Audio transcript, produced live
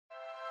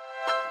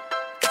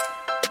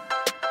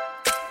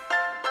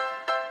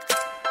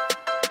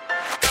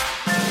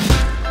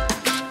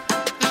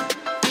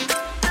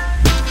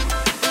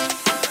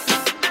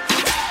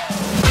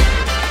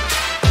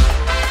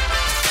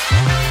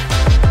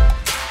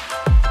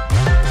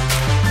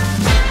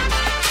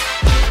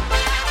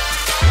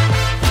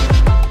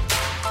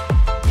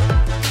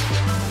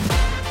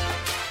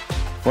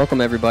Welcome,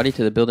 everybody,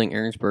 to the Building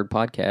Aaronsburg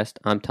podcast.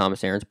 I'm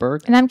Thomas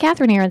Aaronsburg. And I'm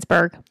Catherine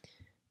Aaronsburg.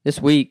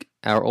 This week,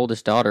 our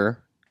oldest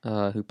daughter,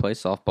 who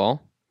plays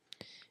softball,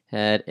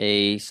 had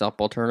a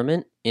softball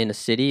tournament in a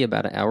city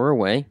about an hour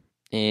away,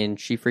 and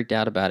she freaked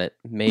out about it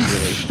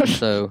majorly.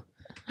 So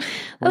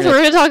that's what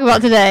we're going to talk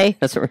about today.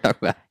 That's what we're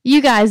talking about.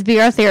 You guys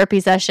be our therapy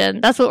session.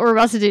 That's what we're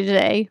about to do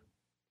today.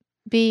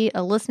 Be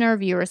a listener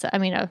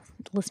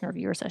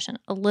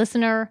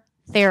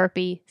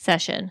therapy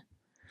session.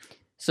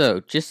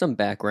 So, just some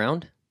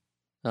background.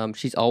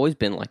 She's always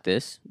been like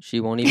this. She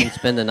won't even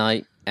spend the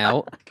night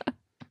out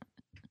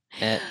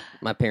at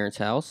my parents'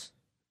 house.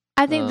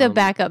 I think the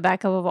backup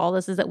of all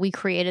this is that we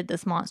created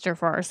this monster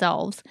for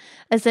ourselves.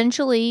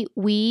 Essentially,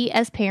 we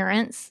as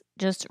parents,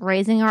 just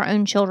raising our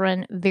own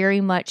children, very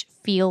much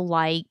feel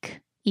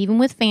like, even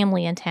with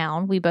family in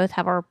town, we both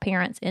have our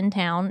parents in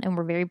town, and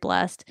we're very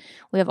blessed.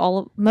 We have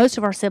most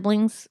of our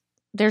siblings.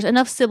 There's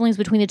enough siblings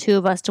between the two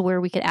of us to where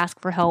we could ask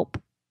for help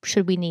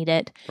should we need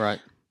it. Right.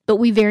 But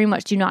we very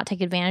much do not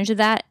take advantage of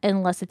that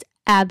unless it's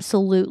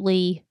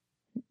absolutely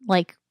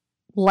like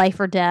life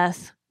or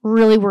death.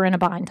 Really, we're in a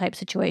bind type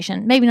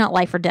situation. Maybe not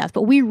life or death,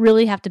 but we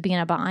really have to be in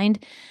a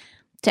bind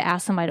to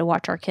ask somebody to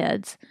watch our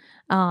kids.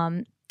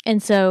 And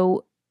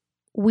so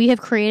we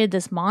have created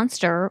this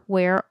monster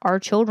where our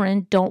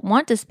children don't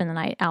want to spend the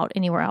night out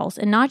anywhere else.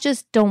 And not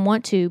just don't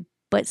want to,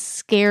 but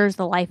scares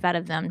the life out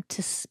of them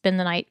to spend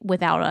the night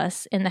without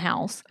us in the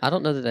house. I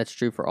don't know that that's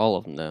true for all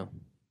of them, though.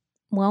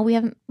 Well, we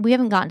haven't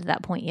gotten to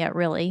that point yet,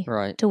 really,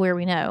 right? To where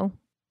we know.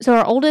 So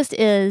our oldest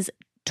is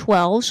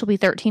 12. She'll be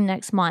 13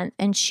 next month,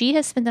 and she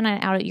has spent the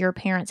night out at your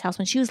parents' house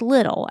when she was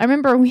little. I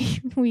remember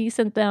we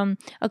sent them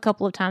a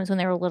couple of times when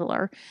they were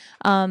littler,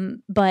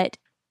 but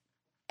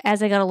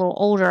as I got a little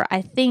older,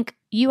 I think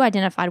you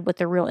identified what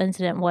the real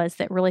incident was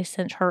that really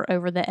sent her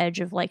over the edge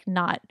of like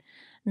not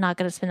going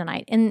to spend the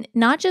night, and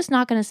not just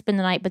not going to spend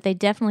the night, but they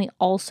definitely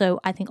also,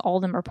 I think all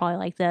of them are probably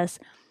like this,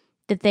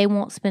 that they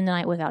won't spend the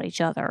night without each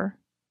other.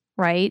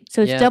 Right?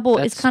 So it's double.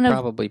 That's it's kind of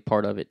probably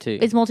part of it too.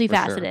 It's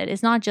multifaceted. Sure.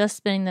 It's not just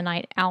spending the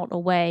night out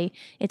away.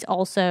 It's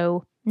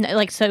also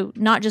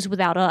not just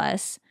without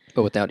us,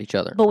 but without each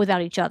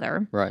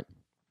other. Right.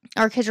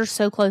 Our kids are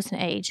so close in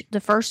age.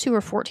 The first two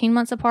are 14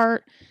 months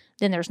apart.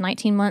 Then there's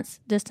 19 months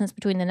distance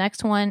between the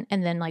next one,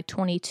 and then like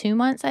 22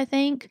 months, I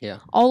think. Yeah.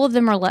 All of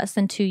them are less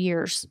than 2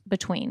 years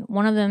between.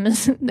 One of them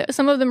is,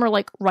 some of them are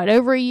like right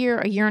over a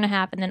year and a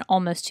half, and then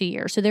almost 2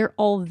 years. So they're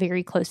all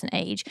very close in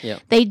age. Yeah.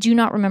 They do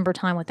not remember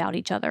time without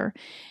each other.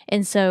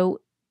 And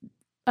so,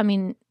 I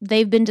mean,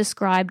 they've been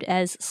described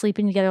as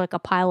sleeping together like a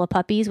pile of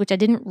puppies, which I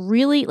didn't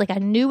really, I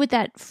knew what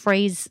that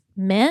phrase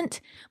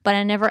meant, but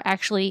I never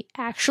actually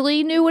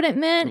knew what it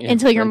meant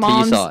until your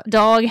mom's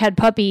dog had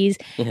puppies.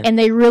 Yeah. And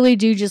they really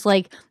do just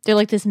they're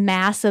like this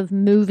mass of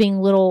moving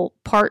little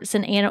parts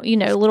and, little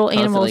constantly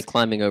animals.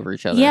 Climbing over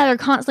each other. Yeah, they're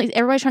constantly,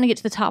 everybody's trying to get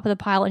to the top of the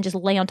pile and just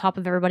lay on top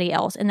of everybody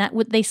else. And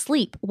they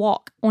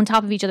walk on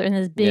top of each other in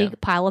this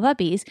big pile of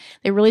puppies.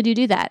 They really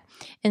do that.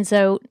 And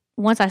so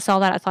once I saw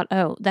that, I thought,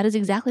 oh, that is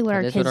exactly what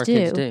our kids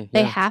do. Yeah.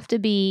 They have to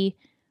be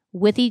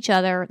with each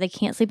other. They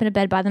can't sleep in a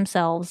bed by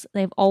themselves.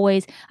 They've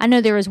always, I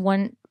know there was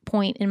one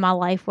point in my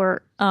life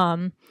where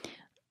Houzz,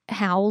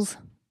 Houzz,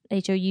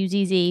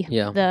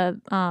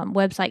 the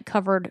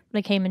website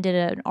they came and did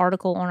an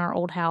article on our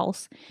old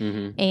house.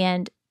 Mm-hmm.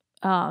 And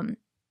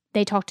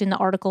they talked in the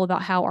article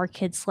about how our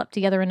kids slept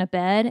together in a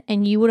bed,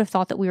 and you would have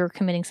thought that we were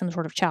committing some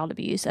sort of child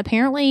abuse.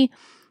 Apparently,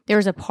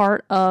 there's a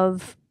part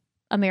of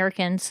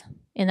Americans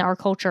in our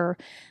culture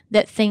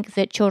that think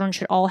that children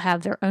should all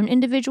have their own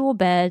individual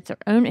beds, their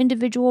own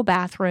individual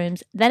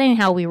bathrooms. That ain't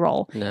how we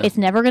roll. No. It's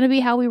never going to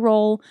be how we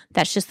roll.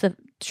 That's just the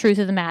truth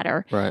of the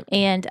matter. Right.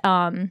 And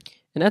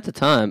at the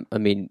time, I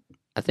mean,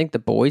 I think the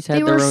boys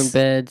had their own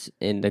beds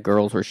and the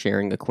girls were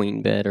sharing the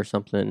queen bed or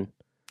something.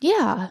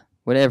 Yeah.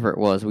 Whatever it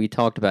was, we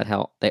talked about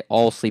how they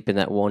all sleep in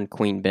that one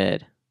queen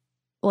bed.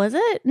 Was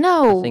it?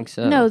 No. I think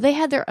so. No, they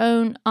had their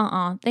own.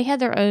 They had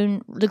their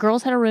own. The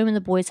girls had a room and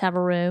the boys have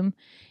a room.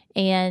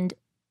 And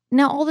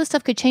now all this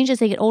stuff could change as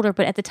they get older,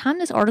 but at the time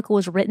this article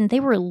was written,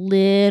 they were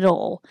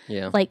little,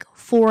 like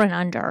 4 and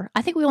under.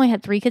 I think we only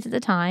had 3 kids at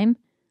the time,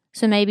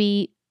 so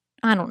maybe,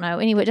 I don't know.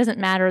 Anyway, it doesn't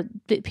matter.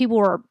 People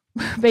were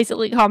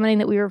basically commenting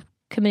that we were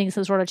committing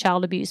some sort of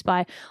child abuse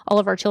by all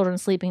of our children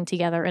sleeping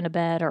together in a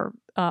bed or,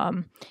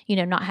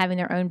 not having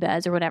their own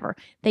beds or whatever.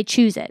 They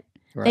choose it.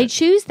 Right. They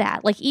choose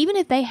that. Like, even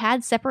if they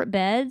had separate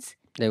beds,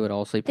 they would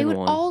all sleep in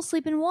one. all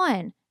sleep in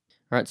one.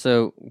 All right,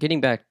 so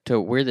getting back to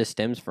where this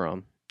stems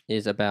from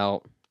is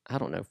about,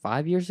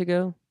 5 years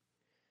ago?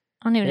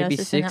 I don't even know if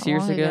maybe it's 6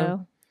 years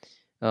ago.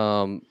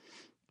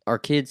 Our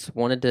kids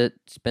wanted to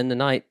spend the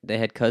night. They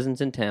had cousins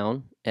in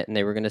town, and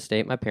they were going to stay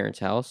at my parents'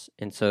 house.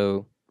 And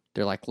so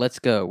they're like, let's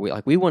go.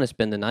 We want to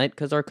spend the night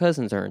because our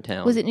cousins are in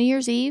town. Was it New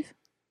Year's Eve?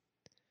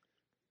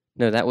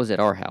 No, that was at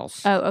our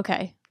house. Oh,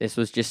 okay. This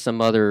was just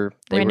some other,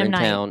 they random were in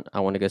night. town.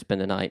 I want to go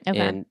spend the night.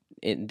 Okay.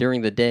 And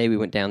during the day, we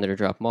went down there to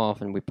drop them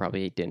off, and we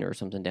probably ate dinner or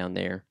something down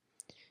there.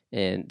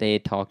 And they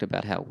had talked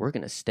about how we're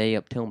going to stay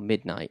up till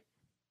midnight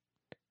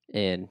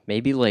and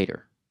maybe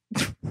later.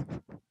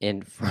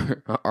 And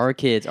for our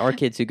kids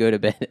who go to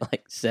bed at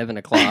like 7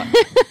 o'clock,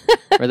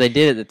 or they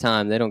did at the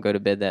time, they don't go to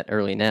bed that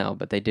early now,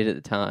 but they did at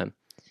the time.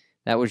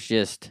 That was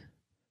just,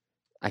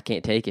 I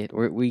can't take it.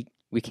 We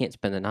can't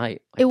spend the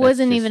night. Like, it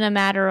wasn't even a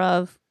matter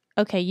of,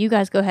 okay, you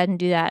guys go ahead and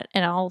do that,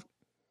 and I'll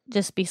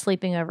just be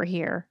sleeping over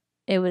here.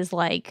 It was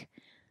like,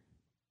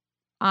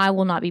 I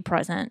will not be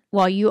present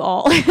while you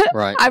all,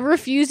 right. I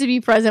refuse to be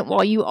present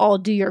while you all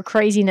do your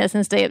craziness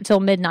and stay up till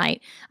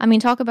midnight. I mean,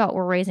 talk about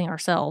we're raising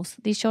ourselves.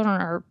 These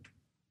children are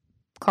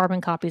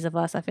carbon copies of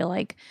us, I feel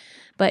like.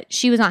 But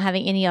she was not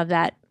having any of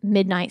that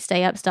midnight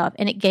stay up stuff,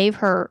 and it gave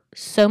her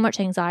so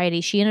much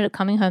anxiety. She ended up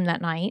coming home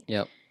that night.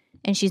 Yep.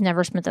 And she's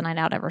never spent the night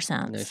out ever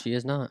since. No, she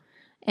is not.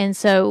 And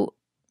so,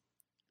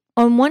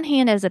 on one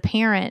hand, as a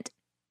parent,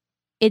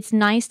 it's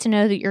nice to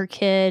know that your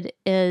kid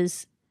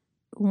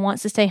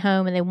wants to stay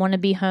home and they want to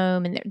be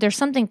home. And there's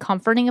something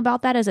comforting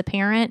about that as a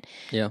parent.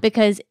 Yeah.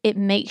 Because it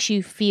makes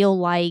you feel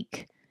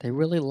like they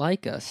really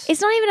like us.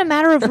 It's not even a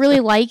matter of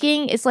really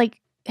liking. It's like,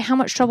 how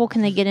much trouble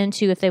can they get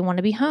into if they want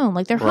to be home?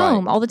 Like, they're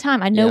home all the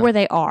time. I know where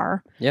they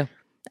are. Yeah.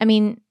 I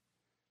mean,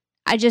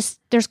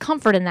 there's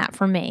comfort in that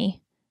for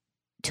me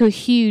to a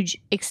huge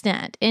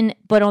extent.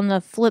 But on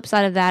the flip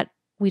side of that,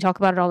 we talk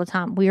about it all the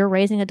time. We are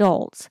raising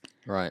adults.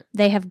 Right.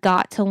 They have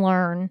got to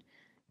learn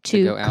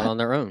to go out on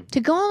their own. To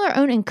go on their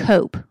own and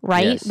cope,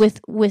 right? Yes.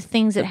 With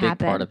things that happen.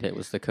 The big part of it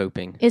was the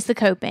coping. It's the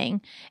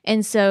coping.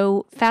 And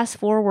so fast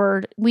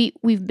forward,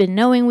 we've been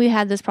knowing we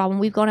had this problem.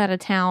 We've gone out of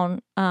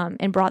town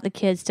and brought the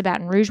kids to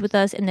Baton Rouge with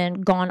us, and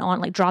then gone on,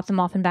 like, dropped them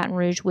off in Baton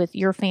Rouge with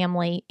your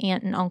family,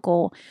 aunt and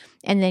uncle,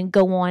 and then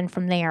go on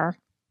from there.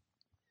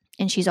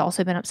 And she's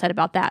also been upset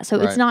about that.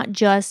 So It's not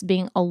just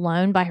being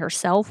alone by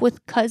herself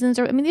with cousins.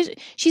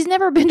 She's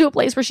never been to a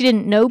place where she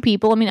didn't know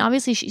people. I mean,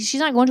 obviously, she's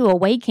not going to a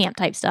away camp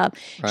type stuff.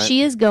 Right.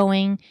 She is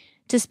going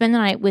to spend the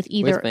night with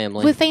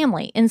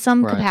family in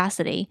some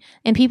capacity,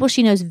 and people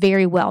she knows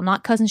very well,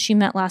 not cousins she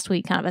met last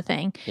week, kind of a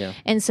thing. Yeah.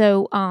 And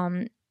so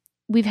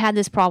we've had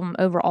this problem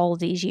over all of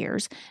these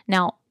years.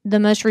 Now, the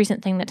most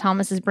recent thing that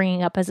Thomas is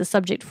bringing up as a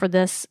subject for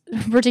this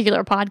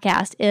particular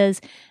podcast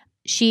is,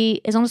 she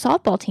is on a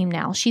softball team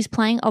now. She's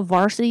playing a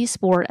varsity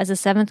sport as a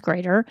 7th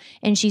grader,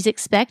 and she's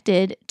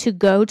expected to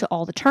go to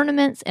all the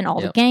tournaments and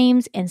all the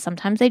games, and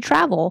sometimes they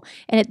travel.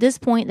 And at this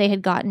point, they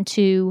had gotten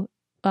to,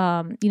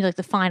 like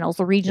the finals,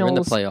 the regionals. They're in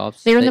the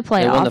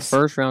playoffs. They won the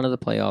first round of the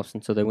playoffs,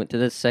 and so they went to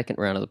the second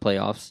round of the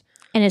playoffs.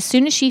 And as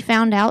soon as she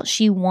found out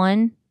she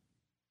won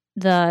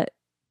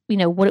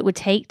what it would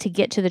take to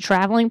get to the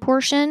traveling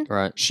portion,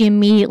 she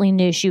immediately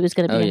knew she was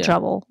going to be in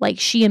trouble. Like,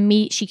 she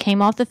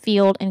came off the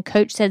field, and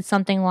coach said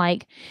something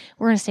like,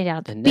 we're going to stay down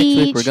at the beach.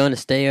 Next week we're going to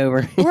stay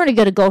over. We're going to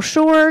go to Gulf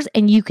Shores.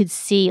 And you could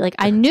see, like,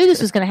 I knew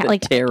this was going to happen.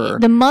 Like, terror.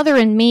 The mother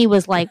in me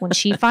was like, when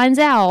she finds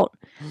out,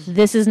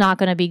 this is not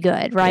going to be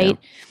good, right?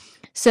 Yeah.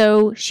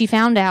 So she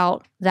found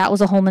out. That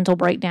was a whole mental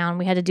breakdown.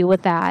 We had to deal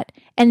with that.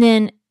 And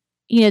then,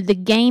 the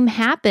game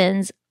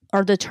happens,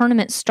 or the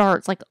tournament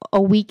starts like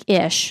a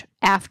week-ish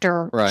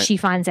after she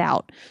finds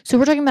out. So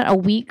we're talking about a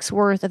week's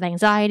worth of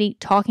anxiety,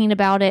 talking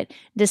about it,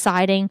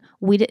 deciding.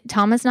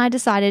 Thomas and I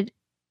decided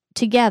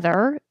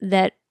together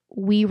that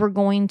we were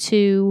going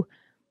to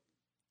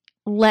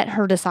let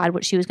her decide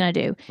what she was going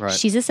to do. Right.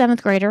 She's a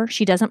 7th grader.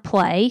 She doesn't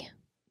play.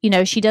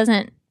 She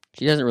doesn't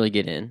really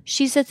get in.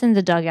 She sits in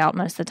the dugout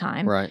most of the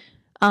time. Right.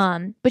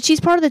 But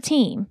she's part of the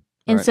team.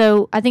 And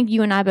so I think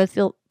you and I both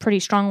feel pretty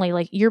strongly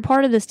like, you're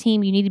part of this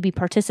team. You need to be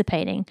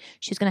participating.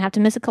 She's going to have to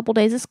miss a couple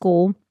days of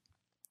school.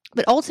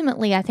 But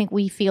ultimately, I think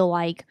we feel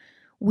like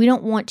we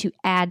don't want to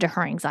add to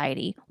her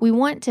anxiety. We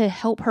want to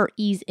help her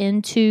ease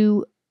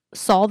into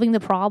solving the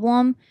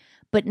problem,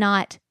 but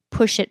not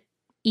push it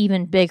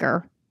even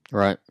bigger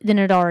than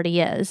it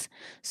already is.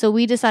 So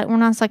we decided, we're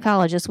not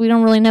psychologists. We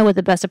don't really know what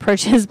the best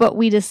approach is, but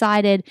we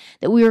decided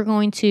that we were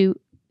going to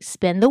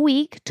spend the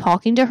week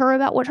talking to her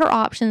about what her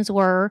options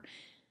were,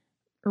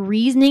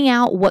 reasoning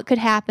out what could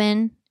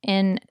happen,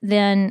 and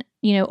then,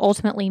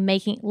 ultimately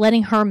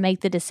letting her make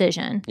the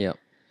decision. Yeah.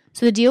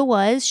 So the deal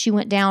was, she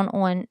went down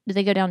did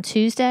they go down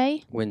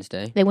Tuesday?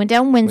 Wednesday. They went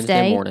down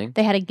Wednesday morning.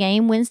 They had a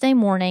game Wednesday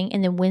morning,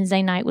 and then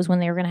Wednesday night was when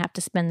they were going to have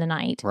to spend the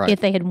night. Right.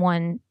 If they had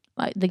won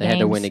the game. They had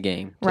to win a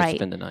game to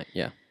spend the night,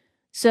 yeah.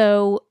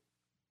 So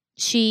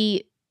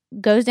she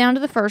goes down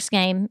to the first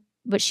game,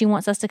 but she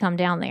wants us to come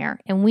down there.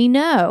 And we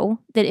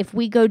know that if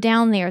we go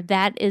down there,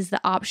 that is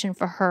the option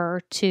for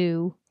her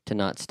to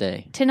not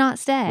stay.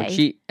 But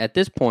at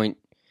this point,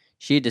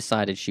 she had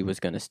decided she was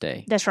going to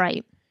stay. That's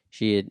right.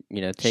 She had,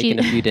 taken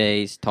a few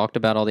days, talked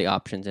about all the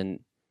options,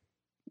 and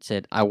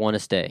said, I want to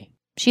stay.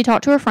 She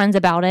talked to her friends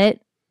about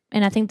it,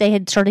 and I think they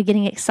had started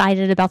getting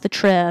excited about the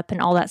trip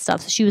and all that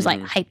stuff. So she was like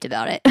hyped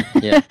about it.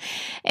 Yeah.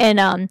 And,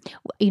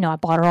 I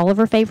bought her all of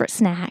her favorite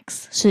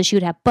snacks so that she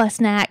would have bus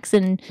snacks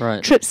and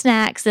trip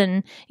snacks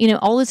and,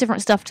 all this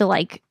different stuff to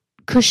like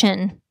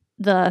cushion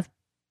the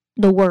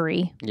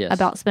worry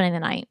about spending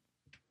the night.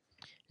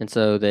 And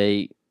so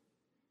they,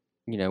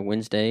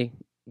 Tuesday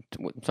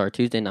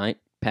night,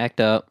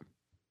 packed up.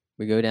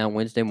 We go down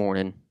Wednesday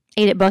morning.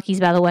 Ate at Buc-ee's,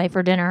 by the way,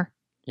 for dinner.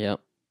 Yep.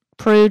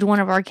 proved one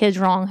of our kids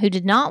wrong who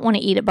did not want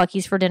to eat at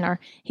Buc-ee's for dinner.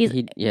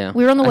 We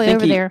were on the way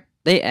over there.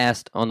 They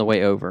asked on the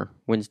way over,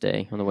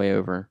 Wednesday, on the way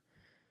over,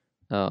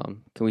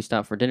 can we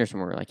stop for dinner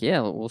somewhere? We're like,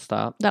 yeah, we'll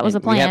stop. That was the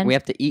plan. We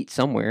have to eat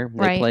somewhere.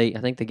 I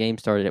think the game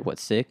started at,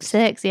 6?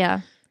 6,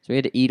 yeah. So we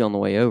had to eat on the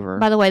way over.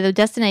 By the way, the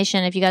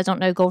destination, if you guys don't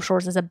know, Gulf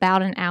Shores is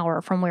about an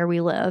hour from where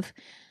we live.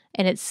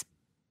 And it's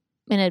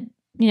in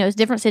it's a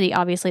different city,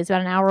 obviously. It's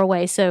about an hour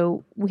away.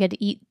 So we had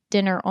to eat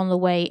dinner on the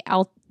way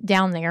out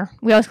down there.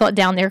 We always call it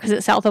down there because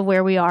it's south of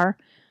where we are.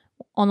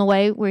 On the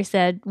way, we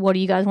said, what do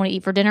you guys want to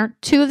eat for dinner?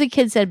 2 of the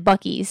kids said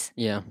Buc-ee's.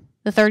 Yeah.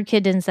 The third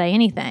kid didn't say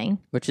anything.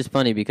 Which is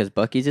funny because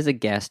Buc-ee's is a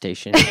gas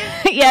station.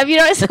 Yeah, if you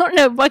guys don't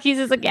know, Buc-ee's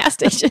is a gas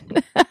station.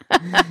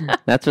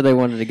 That's where they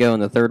wanted to go,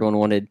 and the third one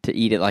wanted to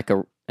eat at like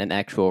an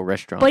actual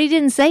restaurant. But he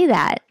didn't say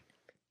that.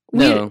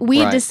 We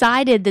had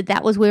decided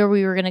that was where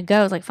we were going to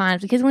go. It's like, fine,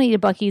 if the kids want to eat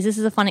at Buc-ee's, this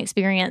is a fun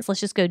experience.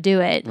 Let's just go do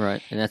it.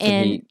 Right, and that's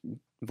when he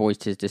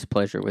voiced his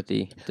displeasure with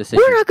the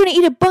decision. We're not going to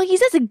eat at Buc-ee's.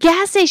 That's a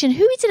gas station.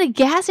 Who eats at a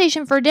gas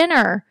station for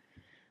dinner?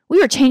 We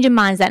were changing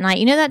minds that night.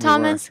 You know that,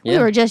 Thomas? We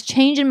were just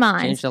changing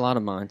minds. Changed a lot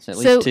of minds, at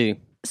least 2.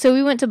 So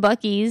we went to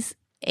Buc-ee's,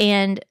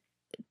 and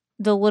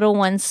the little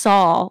one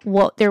saw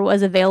what there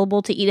was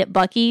available to eat at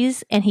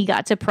Buc-ee's, and he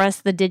got to press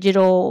the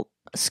digital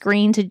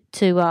screen to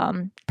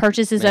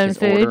purchase his own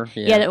food. Order,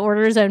 yeah. To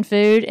order his own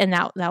food, and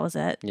that was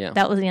it. Yeah.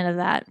 That was the end of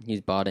that.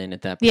 He's bought in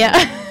at that point.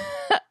 Yeah.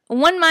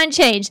 One mind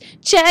change.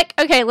 Check.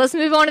 Okay, let's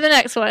move on to the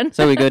next one.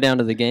 So we go down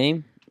to the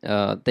game.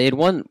 They had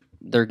won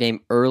their game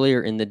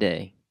earlier in the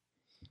day.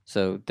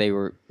 So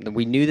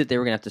we knew that they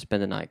were going to have to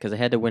spend the night because they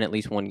had to win at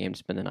least one game to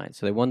spend the night.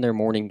 So they won their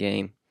morning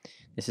game.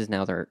 This is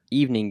now their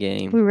evening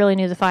game. We really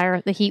knew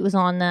the heat was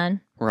on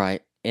then.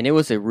 Right. And it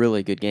was a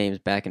really good game. It was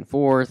back and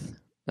forth.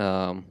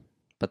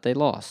 But they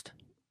lost.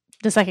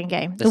 The second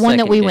game. The one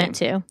that we went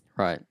to.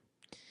 Right.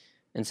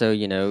 And so,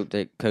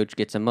 the coach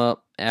gets them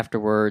up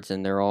afterwards,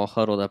 and they're all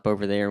huddled up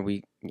over there,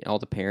 and all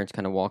the parents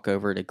kind of walk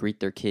over to greet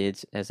their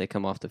kids as they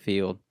come off the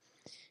field.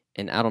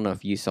 And I don't know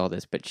if you saw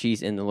this, but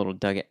she's in the little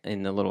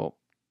in the little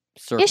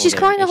circle. Yeah, she's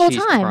crying the whole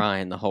time. She's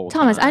crying the whole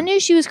time. Thomas, I knew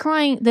she was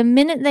crying the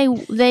minute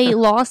they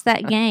lost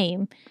that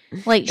game.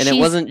 Like, and she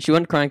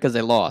wasn't crying because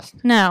they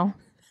lost. No,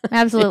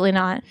 absolutely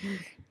not.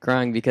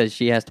 Crying because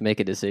she has to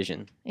make a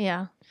decision.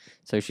 Yeah.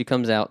 So she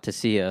comes out to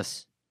see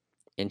us,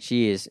 and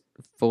she is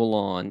full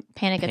on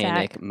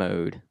panic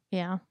mode.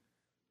 Yeah.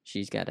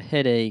 She's got a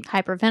headache.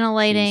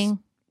 Hyperventilating.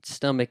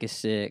 Stomach is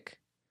sick.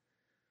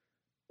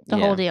 The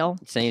whole deal.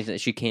 Saying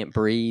that she can't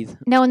breathe.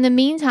 Now, in the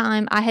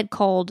meantime, I had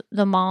called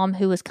the mom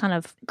who was kind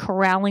of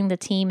corralling the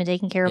team and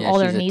taking care of all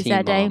their needs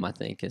that day. Team mom, I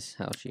think, is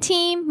how she...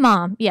 Team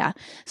mom, yeah.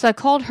 So I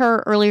called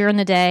her earlier in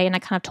the day, and I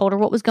kind of told her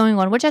what was going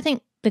on, which I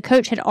think the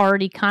coach had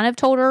already kind of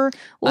told her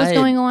what was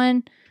going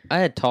on. I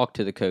had talked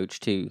to the coach,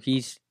 too.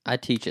 I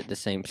teach at the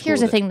same school.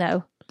 Here's the thing,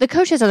 though. The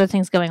coach has other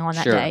things going on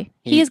that day.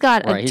 He's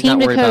got a team to coach. He's not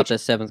worried about the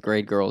 7th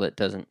grade girl that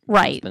doesn't.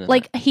 Right.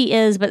 Like, he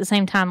is, but at the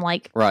same time,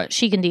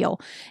 she can deal.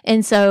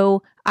 And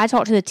so I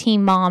talked to the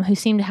team mom who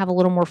seemed to have a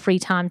little more free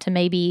time to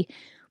maybe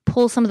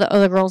pull some of the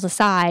other girls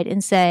aside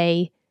and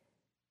say,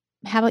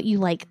 how about you,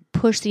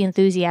 push the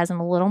enthusiasm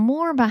a little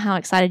more about how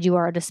excited you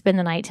are to spend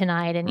the night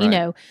tonight? And,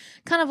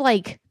 kind of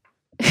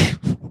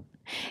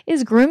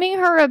is grooming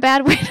her a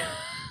bad way?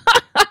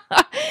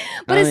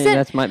 But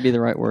that might be the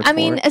right word.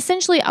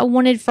 Essentially, I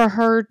wanted for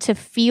her to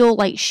feel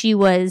like she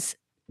was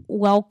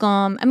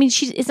welcome.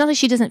 It's not that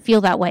she doesn't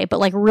feel that way, but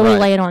really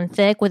lay it on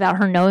thick without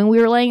her knowing we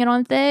were laying it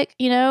on thick,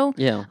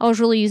 Yeah. I was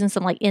really using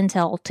some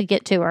intel to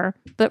get to her.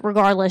 But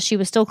regardless, she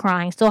was still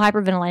crying, still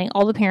hyperventilating.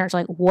 All the parents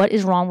were like, what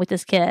is wrong with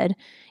this kid?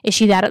 Is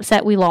she that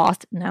upset we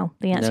lost? No.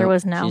 The answer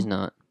was no. She's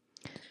not.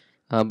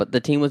 But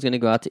the team was going to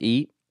go out to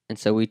eat. And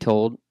so we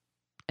told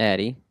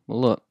Addie,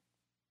 well, look,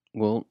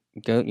 we'll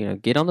go,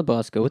 get on the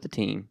bus, go with the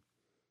team.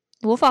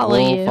 We'll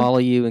follow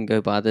you and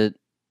go by the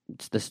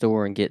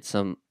store and get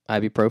some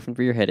ibuprofen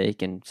for your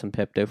headache and some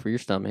Pepto for your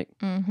stomach.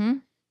 Mm-hmm.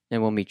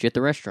 And we'll meet you at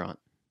the restaurant.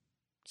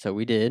 So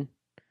we did.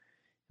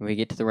 And we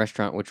get to the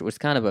restaurant, which was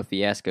kind of a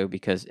fiasco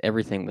because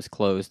everything was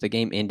closed. The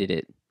game ended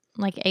at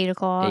 8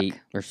 o'clock. 8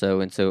 or so.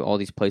 And so all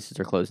these places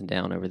are closing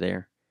down over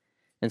there.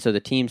 And so the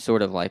team's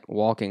sort of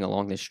walking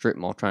along this strip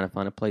mall trying to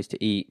find a place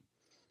to eat.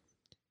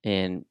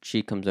 And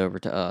she comes over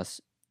to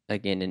us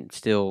again and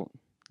still...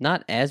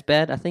 Not as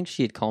bad. I think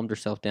she had calmed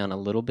herself down a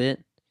little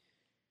bit.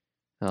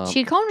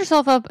 She had calmed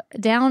herself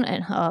down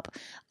enough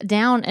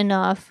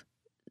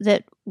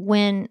that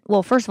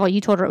first of all, you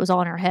told her it was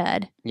all in her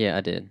head. Yeah,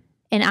 I did.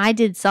 And I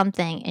did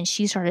something, and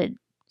she started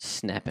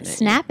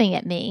snapping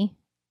at me.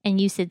 And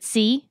you said,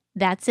 see,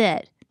 that's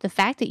it. The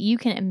fact that you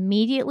can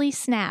immediately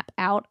snap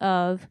out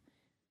of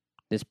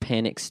this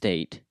panic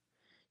state.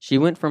 She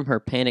went from her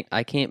panic,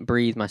 I can't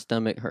breathe, my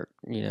stomach hurt,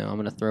 I'm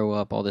going to throw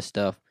up, all this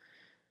stuff,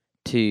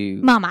 to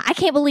Mama, I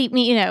can't believe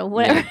me,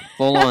 whatever.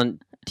 Full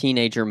on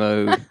teenager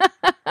mode,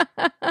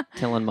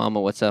 telling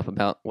Mama what's up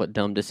about what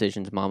dumb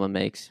decisions Mama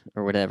makes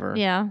or whatever.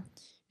 Yeah.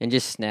 And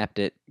just snapped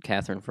at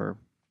Catherine for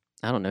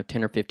I don't know,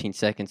 10 or 15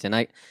 seconds.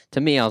 And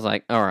to me, I was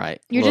like, all right.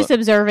 You're just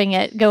observing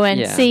it,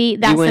 going, see,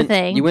 that's the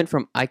thing. You went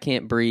from, I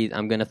can't breathe,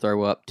 I'm going to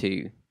throw up,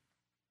 to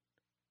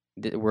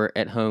we're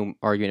at home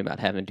arguing about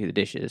having to do the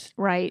dishes.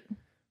 Right.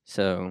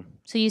 So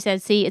you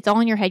said, see, it's all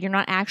in your head. You're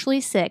not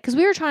actually sick. Because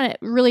we were trying to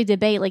really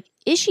debate, like,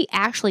 is she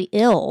actually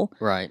ill?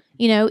 Right.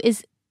 You know,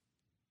 does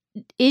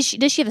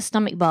she have a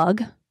stomach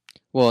bug?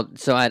 Well,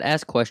 so I'd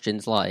ask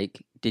questions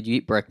like, did you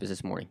eat breakfast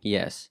this morning?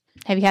 Yes.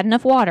 Have you had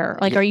enough water?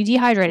 Like, are you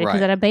dehydrated? Because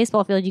right. at a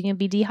baseball field, you can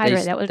be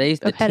dehydrated.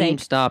 The team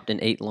stopped and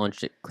ate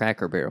lunch at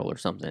Cracker Barrel or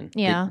something.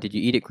 Yeah. Did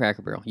you eat at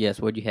Cracker Barrel? Yes.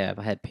 What'd you have?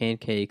 I had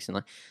pancakes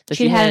and So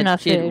she had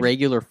enough food. She had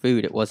regular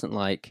food. It wasn't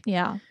like,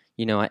 yeah.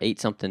 You know, I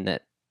ate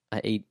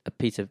a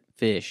piece of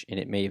fish and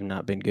it may have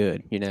not been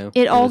good. You know,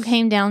 it all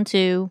came down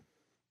to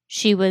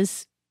she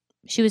was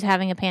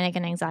having a panic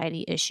and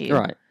anxiety issue.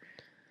 Right.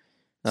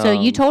 So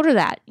you told her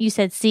that. You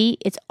said, see,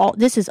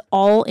 this is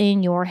all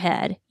in your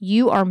head.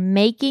 You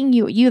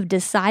have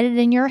decided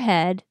in your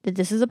head that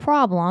this is a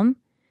problem.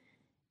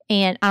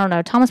 And I don't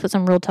know, Thomas put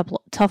some real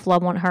tough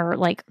love on her,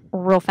 like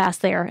real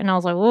fast there. And I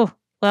was like, oh,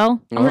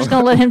 well, I'm just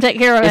going to let him take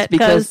care of it.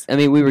 Because, I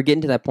mean, we were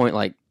getting to that point,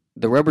 like,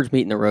 the rubber's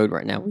meeting the road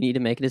right now. We need to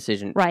make a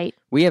decision. Right.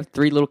 We have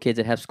 3 little kids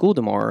that have school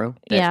tomorrow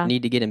that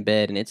need to get in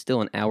bed, and it's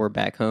still an hour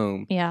back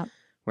home. Yeah.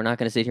 We're not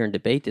going to sit here and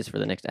debate this for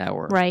the next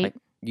hour. Right. Like,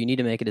 you need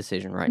to make a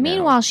decision right now.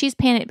 Meanwhile, she's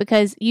panicked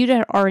because you'd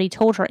already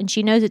told her, and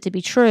she knows it to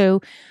be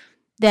true,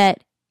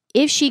 that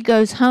if she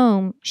goes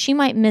home, she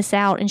might miss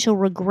out and she'll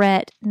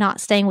regret not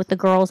staying with the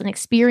girls and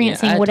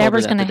experiencing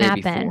whatever's going to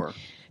happen. Before.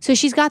 So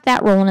she's got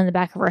that rolling in the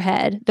back of her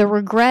head. The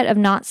regret of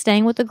not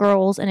staying with the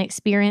girls and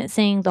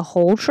experiencing the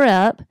whole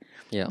trip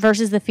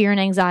versus the fear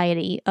and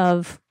anxiety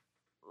of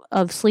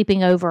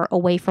sleeping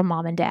away from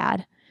mom and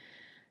dad.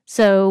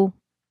 So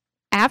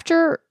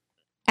after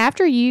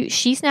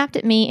she snapped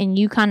at me and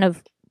you kind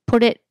of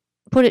put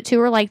it to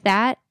her like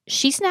that,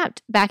 she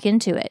snapped back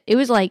into it. It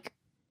was like,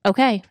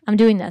 okay, I'm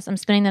doing this. I'm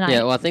spending the night.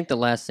 Yeah, well, I think the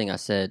last thing I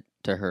said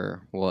to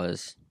her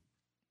was,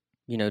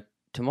 you know,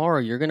 tomorrow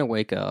you're going to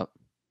wake up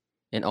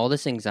and all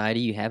this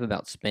anxiety you have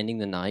about spending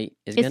the night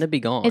is going to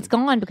be gone. It's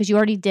gone because you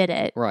already did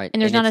it. Right.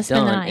 And there's not a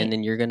spend the night. And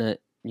then you're going to,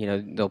 you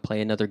know, they'll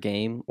play another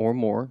game or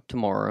more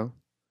tomorrow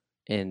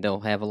and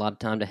they'll have a lot of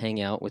time to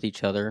hang out with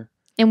each other.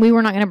 And we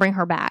were not going to bring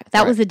her back.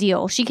 That was the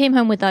deal. She came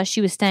home with us.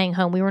 She was staying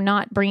home. We're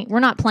not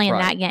playing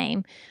that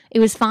game. It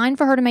was fine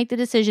for her to make the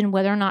decision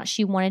whether or not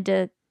she wanted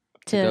to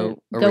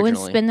go and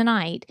spend the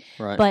night.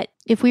 Right. But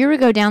if we were to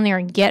go down there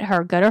and go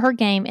to her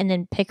game and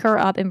then pick her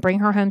up and bring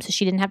her home so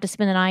she didn't have to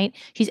spend the night,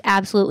 she's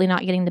absolutely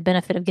not getting the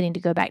benefit of getting to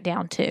go back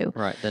down too.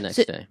 Right,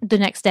 the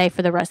next day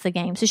for the rest of the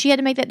game. So she had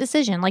to make that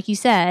decision. Like you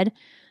said,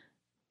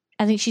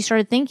 I think she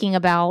started thinking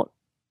about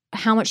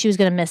how much she was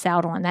going to miss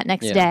out on that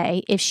next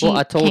day if she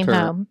came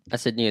home. I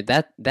said, you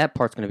know, that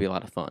part's going to be a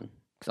lot of fun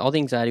because all the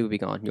anxiety will be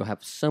gone. You'll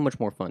have so much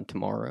more fun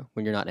tomorrow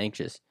when you're not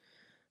anxious.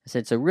 I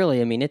said, so really,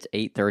 I mean, it's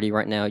 8:30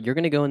 right now. You're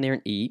going to go in there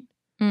and eat,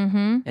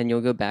 and you'll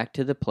go back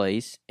to the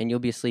place, and you'll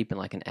be asleep in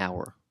like an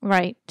hour.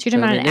 Right. So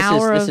you're talking about an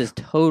hour This is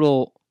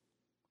total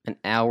an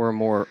hour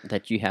more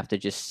that you have to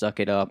just suck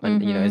it up.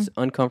 And, you know, as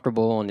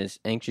uncomfortable and as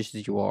anxious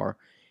as you are,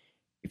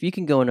 if you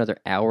can go another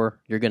hour,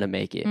 you're going to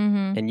make it.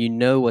 And you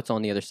know what's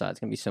on the other side. It's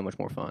going to be so much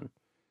more fun.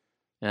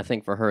 And I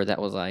think for her, that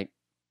was like,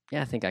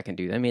 yeah, I think I can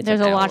do that. I mean,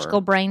 there's a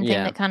logical brain thing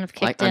that kind of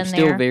kicked in there. I'm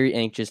still very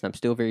anxious and I'm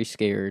still very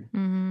scared,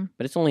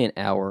 but it's only an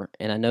hour.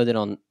 And I know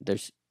that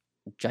there's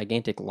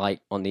gigantic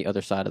light on the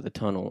other side of the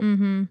tunnel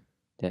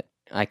that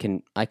I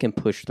can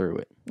push through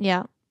it.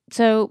 Yeah.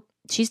 So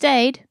she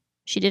stayed.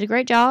 She did a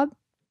great job.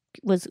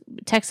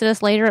 Texted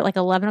us later at like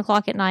 11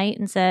 o'clock at night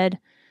and said,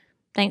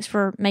 thanks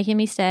for making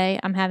me stay.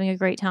 I'm having a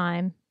great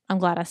time. I'm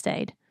glad I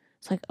stayed.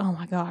 It's like, oh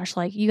my gosh,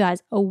 like you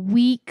guys, a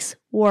week's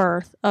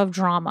worth of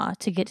drama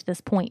to get to this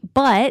point.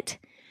 But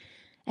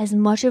as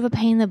much of a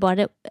pain in the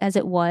butt as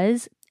it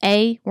was,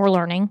 A, we're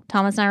learning.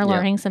 Thomas and I are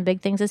learning some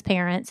big things as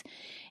parents.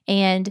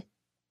 And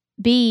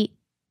B,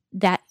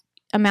 that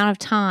amount of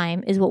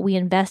time is what we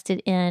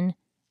invested in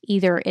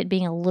either it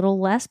being a little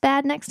less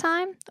bad next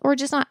time or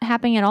just not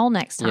happening at all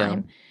next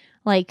time. Yeah.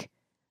 Like,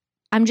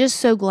 I'm just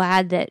so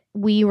glad that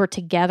we were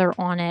together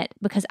on it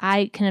because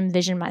I can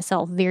envision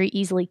myself very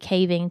easily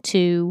caving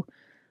to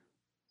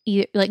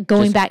like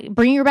going back,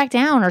 bringing her back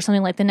down or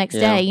something like the next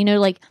day, you know,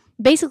 like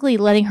basically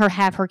letting her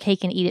have her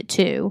cake and eat it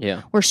too,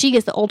 where she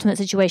gets the ultimate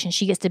situation.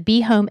 She gets to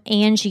be home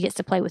and she gets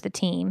to play with the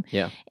team.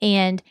 Yeah.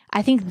 And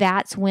I think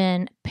that's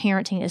when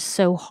parenting is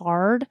so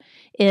hard,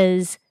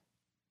 is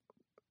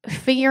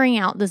figuring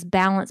out this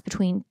balance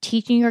between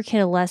teaching your kid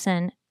a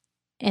lesson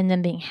and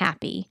them being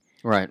happy.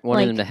 Right.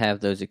 Wanting them to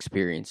have those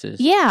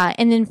experiences. Yeah.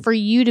 And then for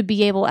you to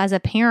be able as a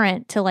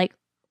parent to like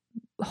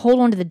hold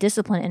on to the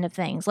discipline end of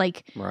things.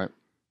 Like, right.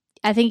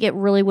 I think it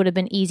really would have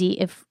been easy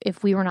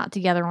if we were not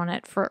together on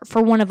it for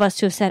one of us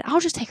to have said, I'll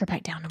just take her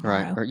back down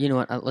tomorrow. Right. Or you know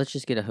what? Let's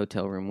just get a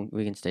hotel room.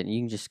 We can stay.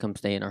 You can just come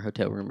stay in our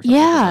hotel room or something.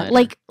 Yeah.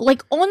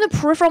 Like on the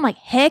peripheral, I'm like,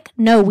 heck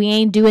no, we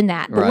ain't doing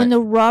that. But when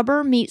the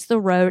rubber meets the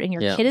road and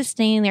your kid is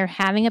standing there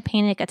having a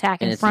panic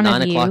attack in front of you.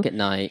 And it's 9 o'clock at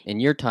night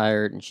and you're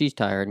tired and she's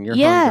tired and you're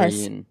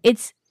hungry. And...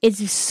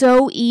 It's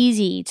so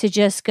easy to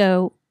just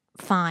go,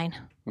 fine.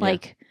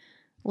 Like,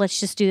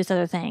 let's just do this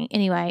other thing.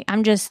 Anyway,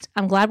 I'm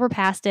glad we're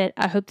past it.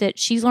 I hope that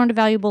she's learned a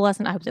valuable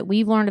lesson. I hope that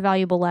we've learned a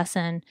valuable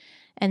lesson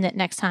and that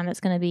next time it's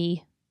going to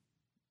be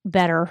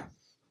better.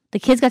 The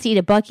kids got to eat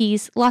at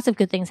Buc-ee's. Lots of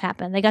good things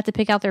happened. They got to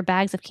pick out their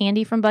bags of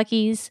candy from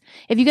Buc-ee's.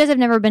 If you guys have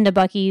never been to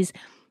Buc-ee's.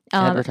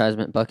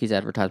 Buc-ee's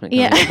advertisement.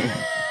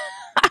 Yeah.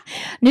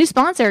 New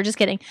sponsor. Just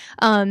kidding.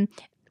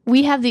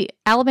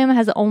 Alabama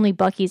has the only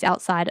Buc-ee's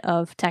outside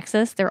of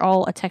Texas. They're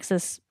all a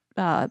Texas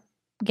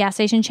gas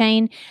station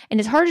chain, and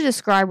it's hard to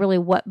describe really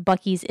what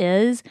Buc-ee's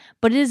is,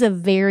 but it is a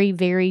very,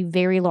 very,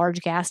 very large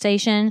gas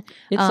station.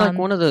 It's like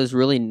one of those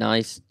really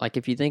nice, like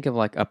if you think of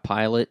like a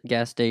Pilot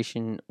gas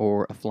station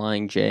or a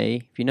Flying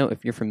J,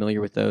 if you're familiar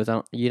with those,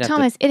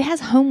 it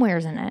has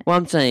homewares in it. Well,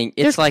 I'm saying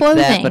it's like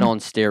clothing. That, but on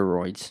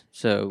steroids.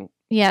 So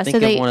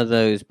think of one of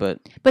those,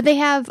 but they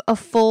have a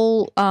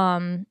full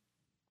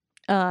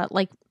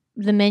like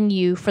the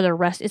menu for the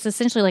rest. It's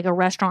essentially like a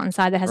restaurant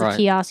inside that has a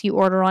kiosk. You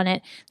order on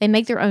it. They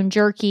make their own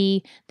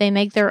jerky. They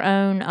make their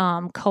own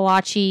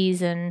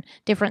kolaches and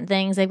different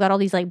things. They've got all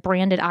these like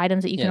branded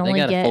items that you can only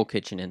get. They got a full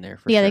kitchen in there.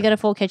 Sure. They got a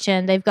full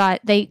kitchen.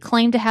 They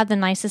claim to have the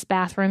nicest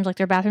bathrooms. Like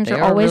their bathrooms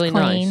are always really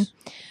clean.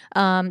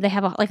 Nice. They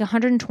have like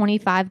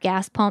 125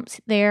 gas pumps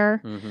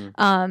there.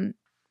 Mm-hmm.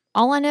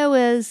 All I know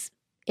is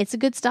it's a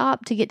good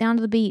stop to get down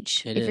to the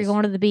beach if you're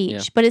going to the beach.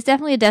 Yeah. But it's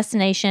definitely a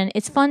destination.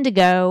 It's fun to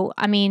go.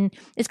 I mean,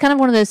 it's kind of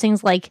one of those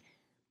things like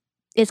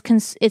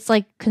it's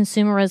like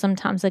consumerism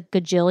times a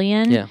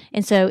gajillion. Yeah.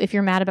 And so if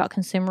you're mad about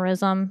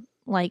consumerism,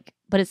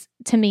 but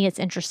to me, it's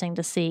interesting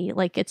to see.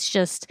 Like, it's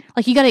just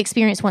like you got to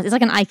experience once. It's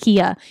like an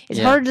IKEA. It's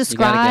hard to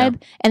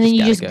describe, and then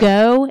you just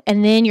go,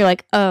 and then you're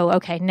like, oh,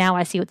 okay, now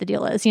I see what the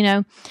deal is.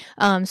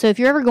 So if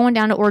you're ever going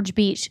down to Orange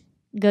Beach,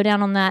 go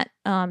down on that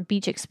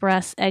Beach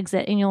Express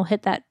exit, and you'll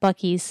hit that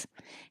Buc-ee's.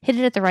 Hit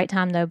it at the right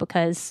time, though,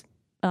 because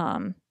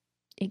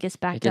it gets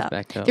backed up.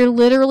 They're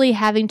literally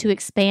having to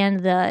expand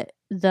the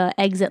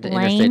exit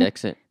lane.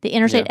 The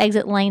interstate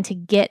exit lane to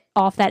get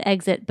off that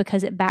exit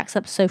because it backs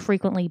up so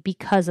frequently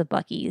because of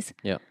Buc-ee's.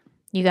 Yeah.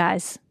 You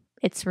guys,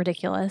 it's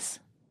ridiculous.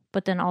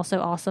 But then also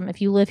awesome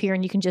if you live here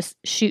and you can just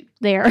shoot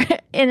there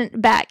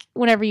and back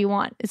whenever you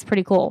want. It's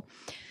pretty cool.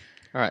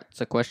 All right,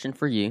 so question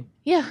for you.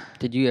 Yeah.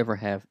 Did you ever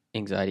have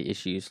anxiety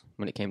issues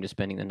when it came to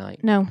spending the night?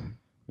 No.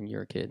 When you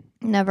were a kid?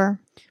 Never.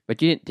 But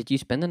did you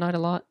spend the night a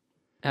lot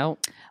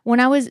out?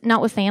 When I was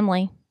not with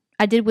family.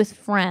 I did with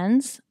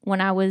friends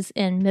when I was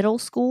in middle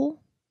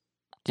school.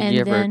 Did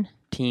you ever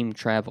team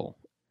travel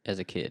as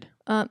a kid?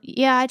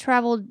 Yeah, I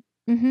traveled.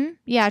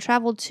 Yeah, I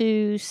traveled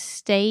to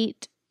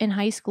state in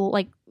high school,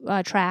 like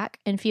track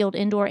and field,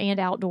 indoor and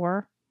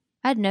outdoor.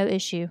 I had no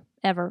issue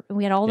ever.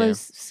 We had all those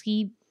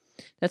ski.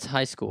 That's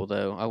high school,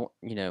 though.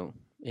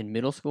 In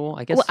middle school,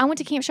 I guess. Well, I went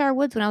to Camp Shire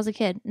Woods when I was a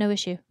kid. No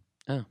issue.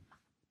 Oh. Okay.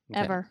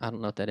 Ever. I don't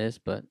know what that is,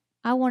 but.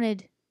 I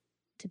wanted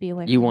to be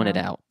away from You wanted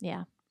home. out.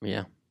 Yeah.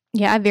 Yeah.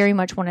 Yeah, I very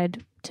much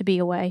wanted to be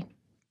away.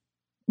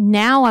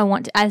 Now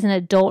as an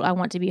adult, I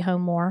want to be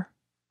home more.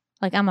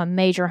 Like, I'm a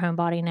major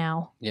homebody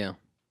now. Yeah.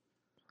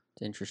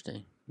 It's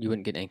interesting. You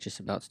wouldn't get anxious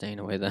about staying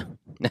away, though,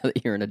 now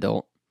that you're an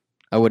adult.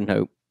 I wouldn't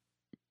hope.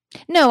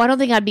 No, I don't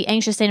think I'd be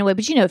anxious staying away,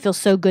 but it feels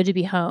so good to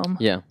be home.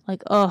 Yeah.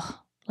 Like, ugh.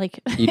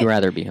 Like you'd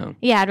rather be home.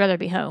 Yeah, I'd rather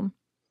be home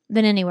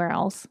than anywhere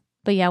else.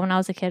 But yeah, when I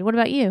was a kid. What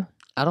about you?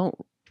 I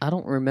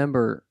don't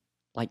remember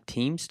like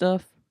team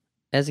stuff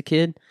as a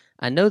kid.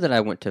 I know that I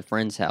went to a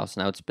friend's house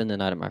and I would spend the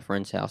night at my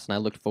friend's house and I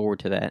looked forward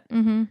to that.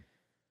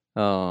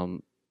 Mm-hmm.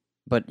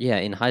 But yeah,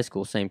 in high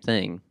school, same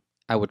thing.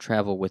 I would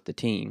travel with the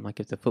team. Like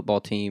if the football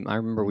team, I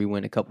remember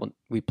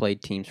we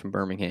played teams from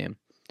Birmingham.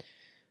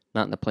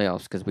 Not in the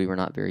playoffs because we were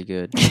not very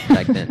good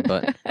back then.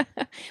 But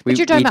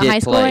you're talking about high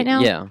school right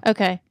now? Yeah.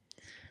 Okay.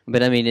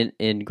 But I mean,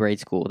 in grade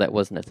school, that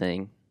wasn't a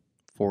thing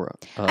for us.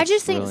 I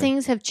just think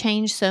things have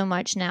changed so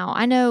much now.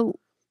 I know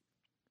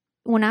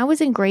when I was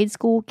in grade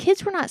school,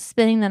 kids were not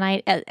spending the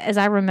night, as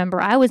I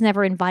remember. I was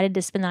never invited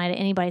to spend the night at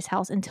anybody's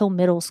house until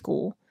middle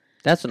school.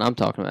 That's what I'm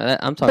talking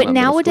about. But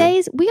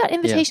nowadays, we got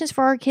invitations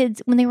for our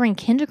kids when they were in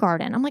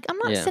kindergarten. I'm like, I'm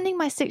not sending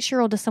my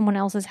 6-year-old to someone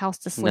else's house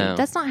to sleep. No.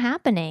 That's not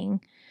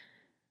happening.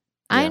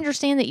 Yeah. I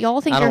understand that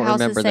y'all think your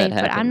house is safe,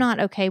 but I'm not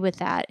okay with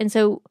that. And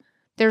so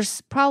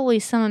there's probably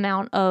some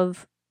amount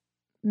of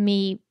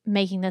me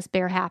making this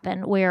bear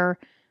happen where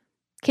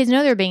kids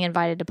know they're being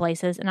invited to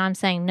places and I'm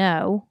saying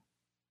no.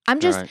 I'm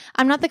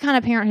not the kind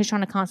of parent who's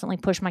trying to constantly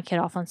push my kid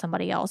off on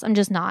somebody else. I'm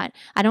just not.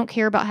 I don't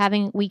care about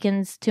having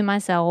weekends to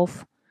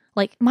myself.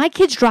 Like, my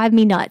kids drive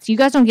me nuts. You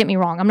guys don't get me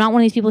wrong. I'm not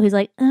one of these people who's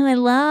like, oh, I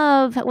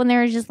love when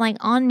they're just like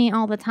on me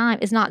all the time.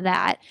 It's not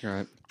that.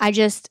 Right.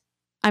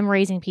 I'm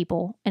raising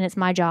people and it's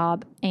my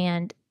job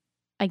and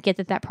I get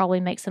that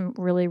probably makes them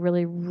really,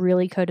 really,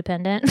 really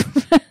codependent,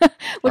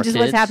 which is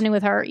what's kids? happening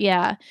with her.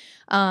 Yeah.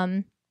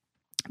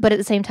 But at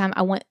the same time,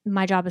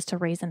 my job is to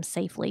raise them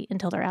safely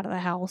until they're out of the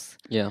house.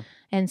 Yeah.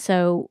 And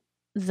so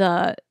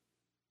the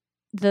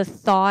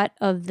thought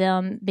of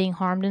them being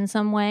harmed in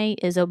some way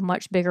is a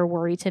much bigger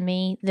worry to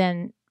me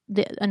than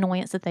the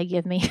annoyance that they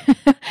give me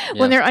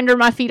when they're under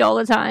my feet all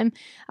the time.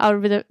 I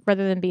would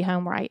rather than be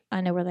home where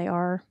I know where they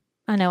are.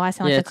 I know I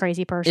sound like a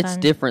crazy person. It's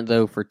different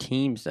though for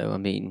teams though. I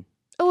mean,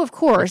 oh, of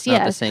course, yes.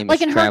 Not the same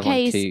like as in her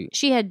case,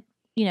 she had,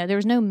 there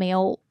was no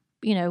male,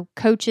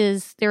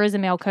 coaches. There is a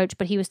male coach,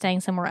 but he was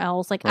staying somewhere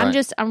else. Like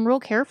right. I'm real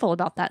careful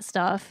about that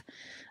stuff.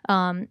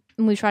 And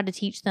we tried to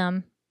teach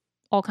them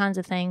all kinds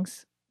of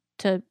things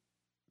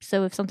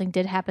so if something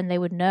did happen, they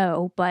would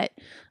know. But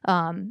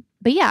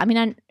yeah, I mean,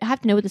 I have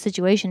to know what the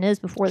situation is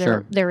before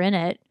they're in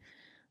it.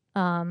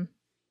 I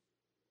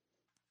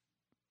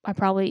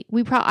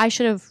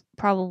should have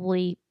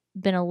probably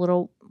been a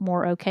little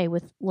more okay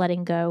with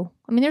letting go.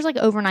 I mean, there's like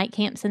overnight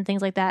camps and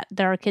things like that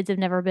our kids have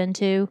never been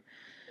to.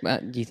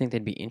 Do you think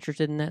they'd be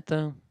interested in that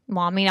though?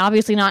 Well, I mean,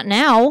 obviously not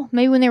now.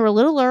 Maybe when they were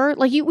littler.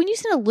 Like when you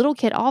send a little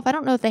kid off, I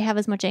don't know if they have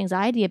as much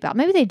anxiety about.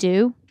 Maybe they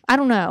do. I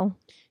don't know.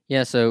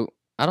 Yeah, so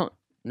I don't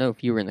know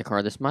if you were in the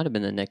car. This might have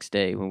been the next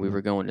day when we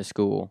were going to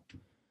school.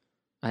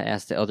 I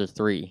asked the other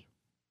three.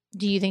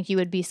 Do you think you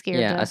would be scared?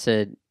 Yeah, I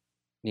said,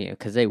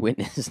 because they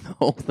witnessed the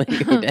whole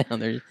thing go down.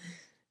 They're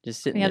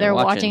just sitting there they're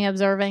watching,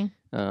 observing.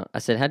 I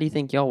said, how do you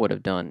think y'all would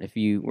have done if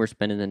you were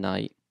spending the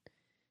night?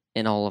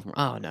 And all of them,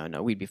 oh,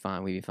 no, we'd be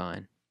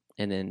fine.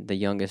 And then the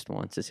youngest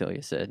one,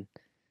 Cecilia, said,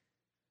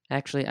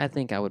 actually, I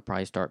think I would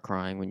probably start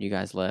crying when you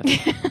guys left.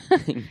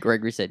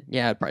 Gregory said,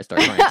 yeah, I'd probably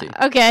start crying too.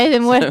 Okay,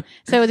 then what?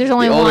 So there's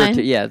only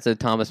one. So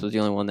Thomas was the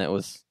only one that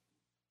was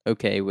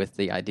okay with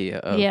the idea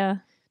of,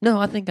 no,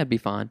 I think I'd be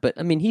fine. But,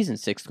 I mean, he's in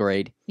 6th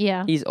grade.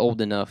 Yeah. He's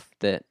old enough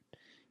that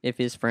if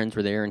his friends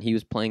were there and he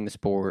was playing the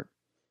sport,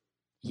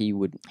 he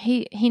would...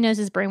 He knows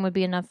his brain would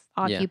be enough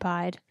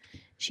occupied. Yeah.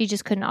 She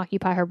just couldn't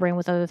occupy her brain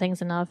with other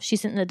things enough.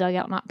 She's sitting in the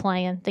dugout not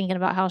playing, thinking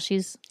about how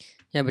she's...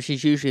 Yeah, but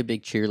she's usually a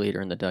big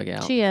cheerleader in the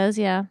dugout. She is,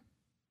 yeah.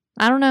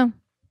 I don't know.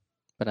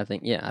 But I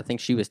think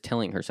she was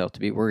telling herself to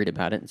be worried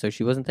about it, and so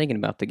she wasn't thinking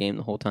about the game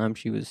the whole time.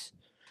 She was,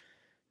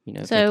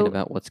 thinking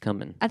about what's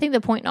coming. I think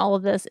the point in all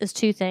of this is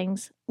 2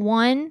 things.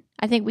 One,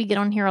 I think we get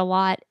on here a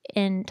lot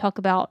and talk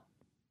about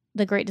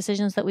the great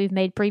decisions that we've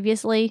made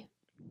previously.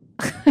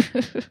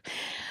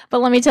 But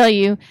let me tell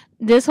you,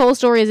 this whole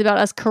story is about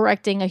us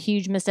correcting a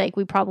huge mistake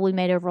we probably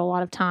made over a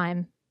lot of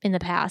time in the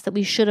past that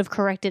we should have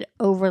corrected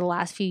over the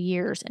last few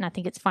years. And I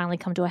think it's finally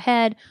come to a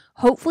head.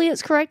 Hopefully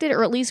it's corrected,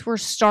 or at least we're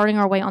starting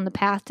our way on the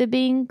path to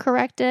being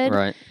corrected.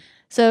 Right.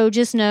 So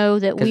just know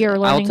that we are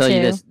learning I'll tell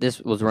you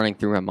this was running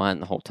through my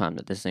mind the whole time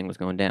that this thing was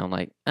going down.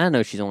 Like, I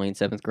know she's only in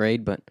 7th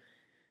grade, but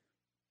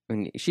I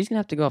mean, she's going to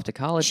have to go off to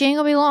college. She ain't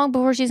going to be long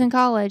before she's in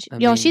college.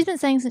 She's been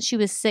saying since she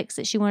was 6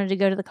 that she wanted to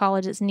go to the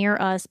college that's near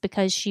us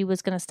because she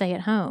was going to stay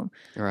at home,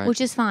 right.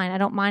 Which is fine. I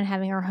don't mind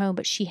having her home,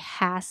 but she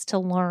has to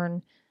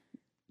learn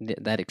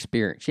that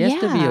experience. She has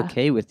to be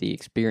okay with the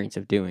experience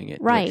of doing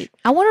it. Right.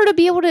 I want her to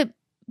be able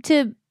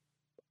to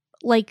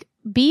like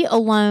be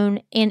alone,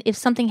 and if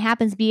something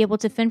happens, be able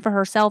to fend for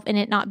herself and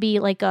it not be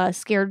like a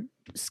scared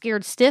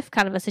stiff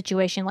kind of a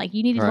situation. Like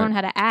you need to learn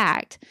how to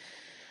act.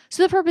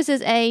 So the purpose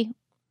is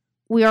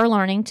we are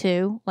learning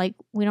too. Like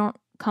we don't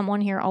come on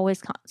here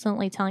always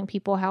constantly telling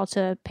people how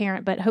to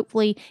parent, but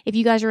hopefully if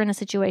you guys are in a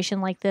situation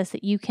like this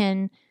that you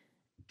can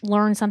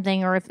learn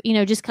something, or if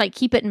just like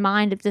keep it in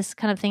mind if this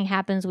kind of thing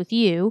happens with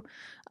you,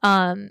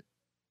 and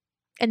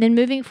then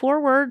moving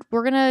forward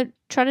we're gonna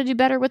try to do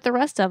better with the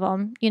rest of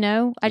them.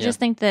 I just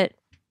think that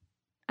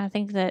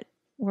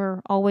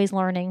we're always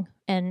learning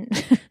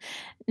and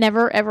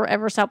never ever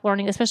ever stop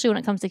learning, especially when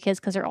it comes to kids,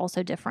 because they're all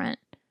so different,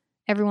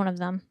 every one of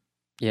them.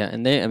 Yeah,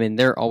 and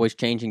they're always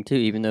changing too,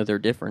 even though they're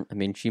different. I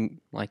mean, she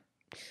like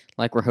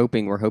we're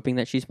hoping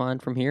that she's fine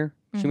from here.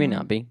 She may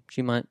not be.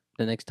 She might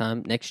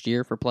next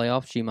year for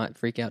playoffs, she might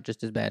freak out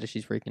just as bad as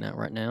she's freaking out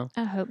right now.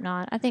 I hope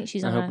not. I think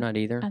she's not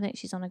either. I think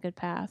she's on a good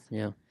path.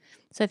 Yeah.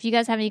 So if you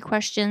guys have any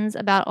questions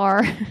about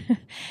our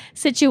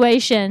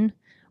situation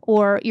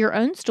or your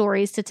own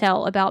stories to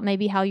tell about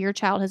maybe how your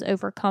child has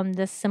overcome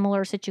this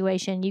similar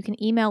situation, you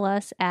can email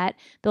us at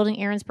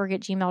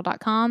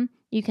buildingaaronsburg@gmail.com.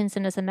 You can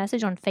send us a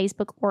message on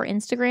Facebook or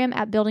Instagram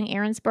at Building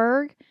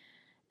Aaronsburg.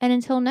 And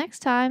until next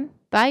time,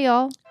 bye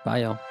y'all.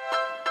 Bye y'all.